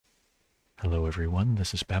Hello everyone,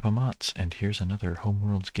 this is Babamots, and here's another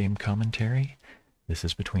Homeworlds game commentary. This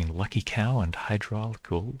is between Lucky Cow and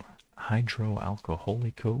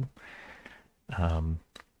Hydroalcoholico.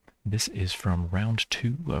 This is from round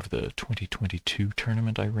 2 of the 2022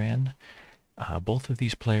 tournament I ran. Both of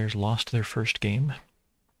these players lost their first game.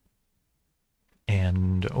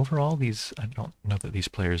 And overall, I don't know that these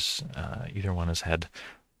players, either one has had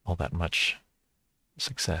all that much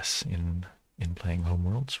success in playing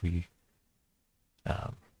Homeworlds. We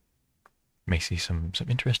may see some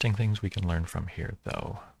interesting things we can learn from here,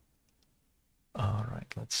 though. All right,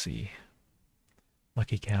 let's see.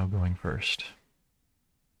 Lucky Cow going first.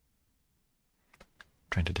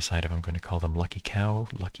 Trying to decide if I'm going to call them Lucky Cow,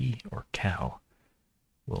 Lucky, or Cow.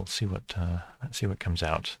 We'll see what comes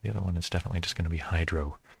out. The other one is definitely just going to be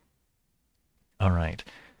Hydro. All right.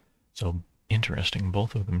 So interesting.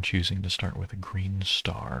 Both of them choosing to start with a green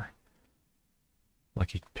star.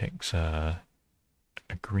 Lucky picks a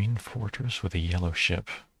green fortress with a yellow ship.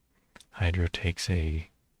 Hydro takes a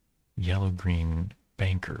yellow-green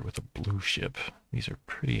banker with a blue ship. These are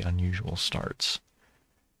pretty unusual starts.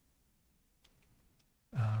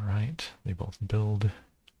 All right, they both build.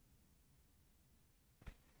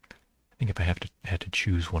 I think if I had to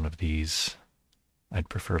choose one of these, I'd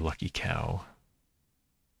prefer Lucky Cow.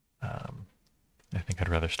 I think I'd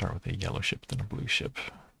rather start with a yellow ship than a blue ship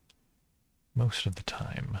most of the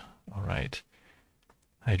time. All right.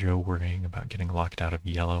 Hydro worrying about getting locked out of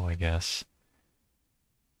yellow, I guess.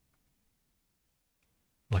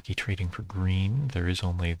 Lucky trading for green. There's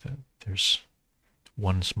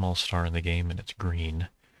one small star in the game and it's green.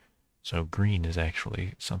 So green is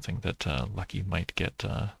actually something that Lucky might get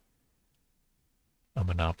a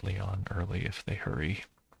monopoly on early if they hurry.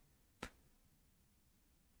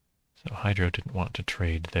 So Hydro didn't want to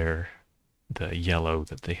trade the yellow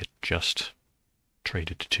that they had just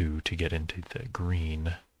traded to get into the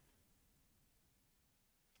green.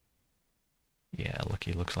 Yeah,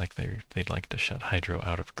 Lucky looks like they'd like to shut Hydro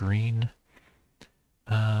out of green.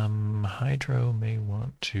 Hydro may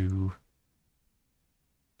want to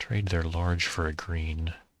trade their large for a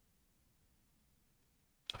green.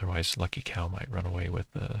 Otherwise, Lucky Cow might run away with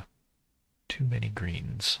too many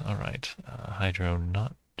greens. All right, Hydro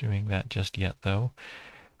not doing that just yet, though.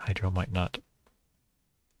 Hydro might not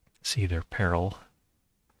see their peril.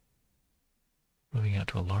 Moving out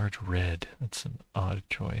to a large red. That's an odd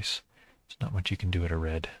choice. There's not much you can do at a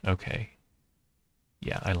red. Okay.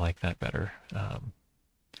 Yeah, I like that better. I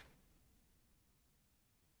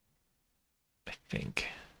think.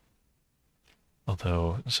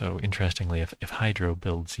 Although, so interestingly, if Hydro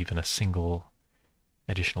builds even a single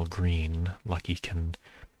additional green, Lucky can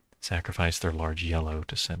sacrifice their large yellow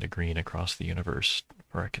to send a green across the universe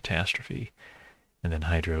for a catastrophe. And then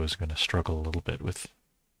Hydro is going to struggle a little bit with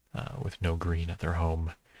no green at their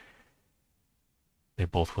home. They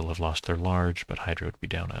both will have lost their large, but Hydro would be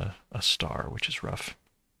down a star, which is rough.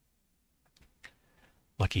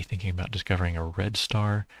 Lucky thinking about discovering a red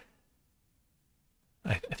star.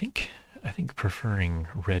 I think preferring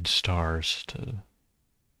red stars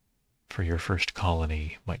for your first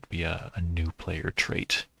colony might be a new player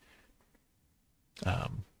trait.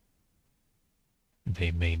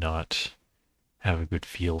 They may not have a good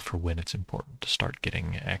feel for when it's important to start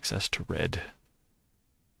getting access to red.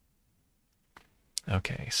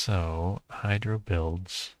 Okay, so Hydro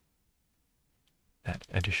builds that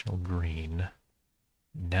additional green.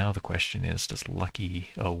 Now the question is, does Lucky...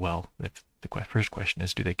 Oh, well, if the first question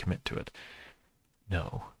is, do they commit to it?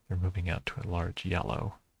 No, they're moving out to a large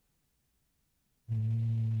yellow.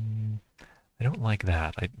 I don't like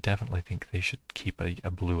that. I definitely think they should keep a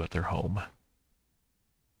blue at their home.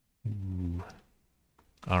 Ooh.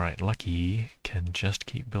 Alright, Lucky can just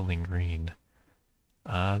keep building green.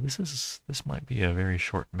 This might be a very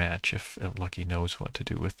short match if Lucky knows what to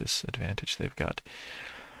do with this advantage they've got.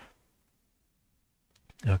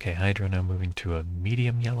 Okay, Hydro now moving to a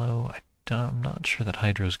medium yellow. I'm not sure that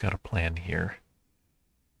Hydro's got a plan here.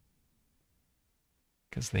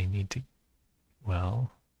 Because they need to...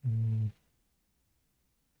 Well...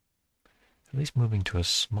 at least moving to a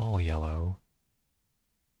small yellow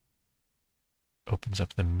opens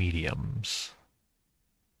up the mediums.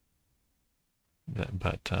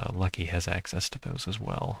 But Lucky has access to those as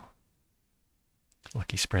well.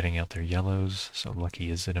 Lucky spreading out their yellows, so Lucky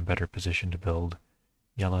is in a better position to build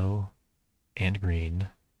yellow and green.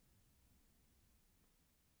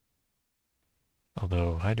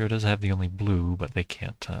 Although Hydro does have the only blue, but they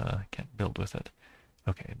can't build with it.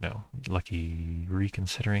 Okay, no. Lucky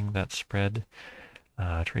reconsidering that spread.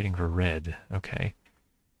 Trading for red. Okay.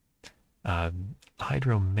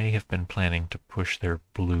 Hydro may have been planning to push their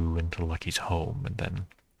blue into Lucky's home and then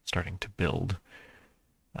starting to build.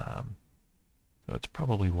 Um, so it's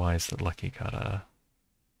probably wise that Lucky got a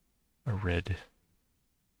red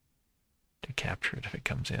to capture it if it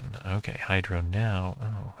comes in. Okay, Hydro now.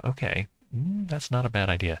 Oh, okay. That's not a bad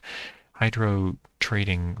idea. Hydro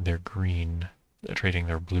trading their green, trading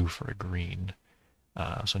their blue for a green.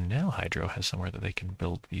 So now Hydro has somewhere that they can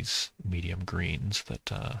build these medium greens that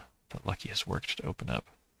that Lucky has worked to open up.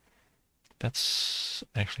 That's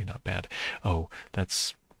actually not bad. Oh,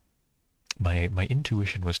 that's my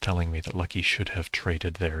intuition was telling me that Lucky should have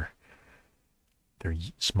traded their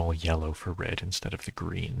small yellow for red instead of the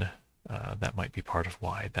green. That might be part of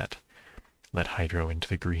why that let Hydro into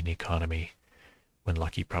the green economy when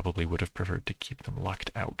Lucky probably would have preferred to keep them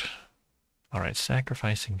locked out. Alright,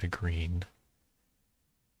 sacrificing the green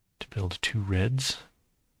to build 2 reds.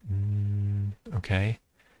 Okay.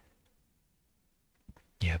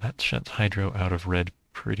 Yeah, that shuts Hydro out of red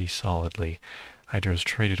pretty solidly. Hydro's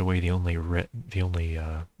traded away the only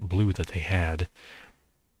blue that they had.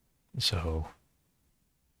 So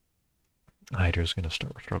Hydro's going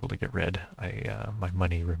to struggle to get red. My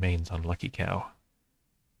money remains on Lucky Cow.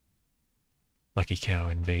 Lucky Cow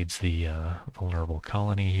invades the vulnerable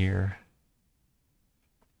colony here.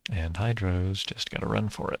 And Hydro's just got to run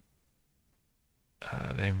for it.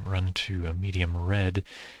 They run to a medium red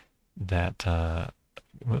that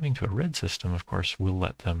moving to a red system, of course, will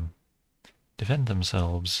let them defend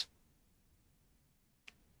themselves.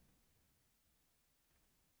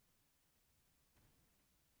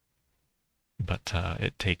 But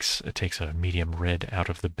it takes a medium red out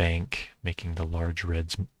of the bank, making the large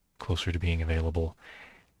reds closer to being available,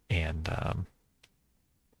 and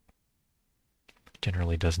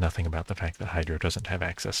generally does nothing about the fact that Hydro doesn't have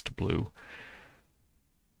access to blue.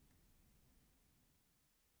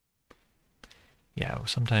 Yeah,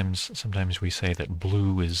 sometimes we say that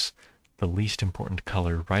blue is the least important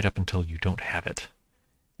color right up until you don't have it,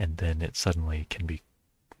 and then it suddenly can be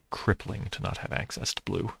crippling to not have access to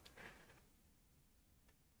blue.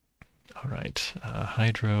 All right,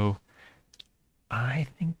 Hydro. I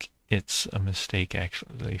think it's a mistake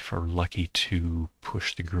actually for Lucky to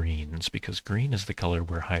push the greens because green is the color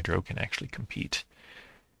where Hydro can actually compete.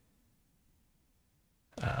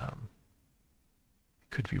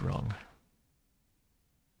 Could be wrong.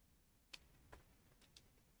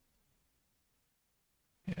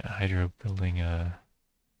 Yeah, Hydro building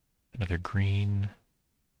another green,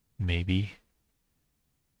 maybe.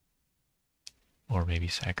 Or maybe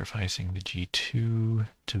sacrificing the G2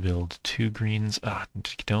 to build 2 greens.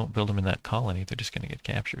 Don't build them in that colony. They're just going to get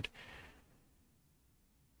captured.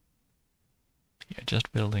 Yeah,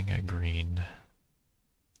 just building a green.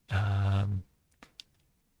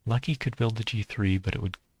 Lucky could build the G3, but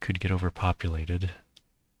it could get overpopulated.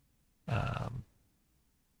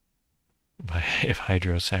 If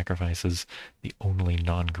Hydro sacrifices the only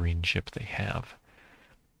non-green ship they have.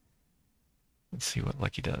 Let's see what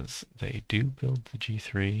Lucky does. They do build the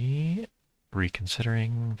G3.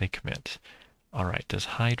 Reconsidering, they commit. Alright, does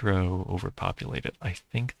Hydro overpopulate it? I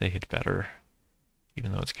think they had better,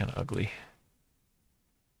 even though it's kind of ugly.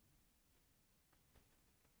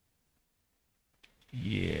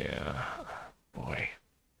 Yeah, boy.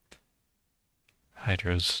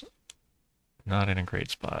 Hydro's not in a great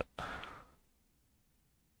spot.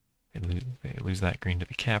 They lose that green to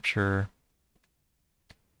the capture.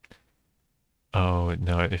 Oh,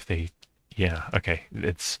 no, if they... Yeah, okay.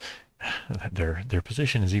 It's... Their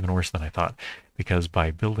position is even worse than I thought, because by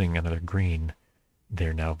building another green,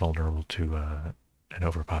 they're now vulnerable to an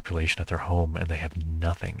overpopulation at their home, and they have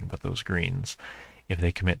nothing but those greens. If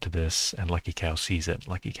they commit to this and Lucky Cow sees it,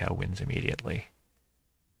 Lucky Cow wins immediately.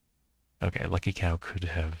 Okay, Lucky Cow could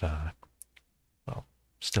have... well,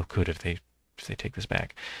 still could if they take this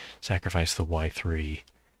back. Sacrifice the Y3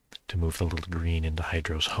 to move the little green into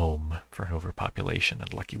Hydro's home for an overpopulation,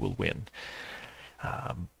 and Lucky will win.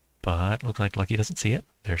 But looks like Lucky doesn't see it.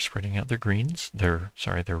 They're spreading out their greens. Their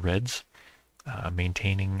reds.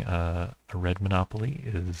 Maintaining a red monopoly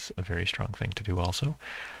is a very strong thing to do also.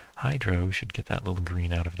 Hydro should get that little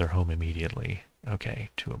green out of their home immediately.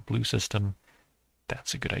 Okay, to a blue system.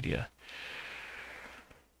 That's a good idea.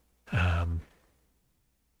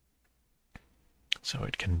 So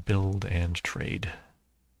it can build and trade.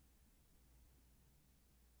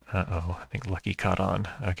 Uh-oh, I think Lucky caught on.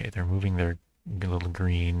 Okay, they're moving their little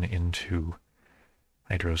green into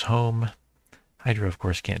Hydro's home. Hydro, of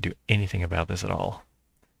course, can't do anything about this at all.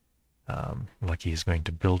 Lucky is going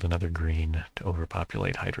to build another green to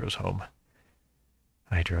overpopulate Hydro's home.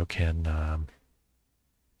 Hydro can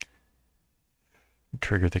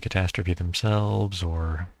trigger the catastrophe themselves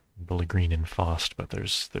or bully green and Faust, but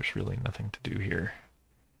there's really nothing to do here.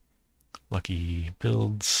 Lucky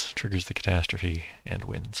builds, triggers the catastrophe, and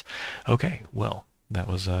wins. Okay, well, that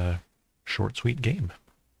was a short, sweet game.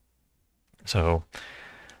 So,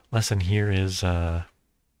 lesson here is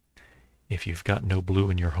if you've got no blue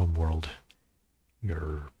in your home world,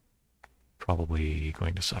 you're probably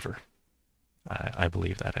going to suffer. I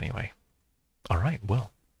believe that anyway. All right,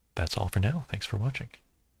 well, that's all for now. Thanks for watching.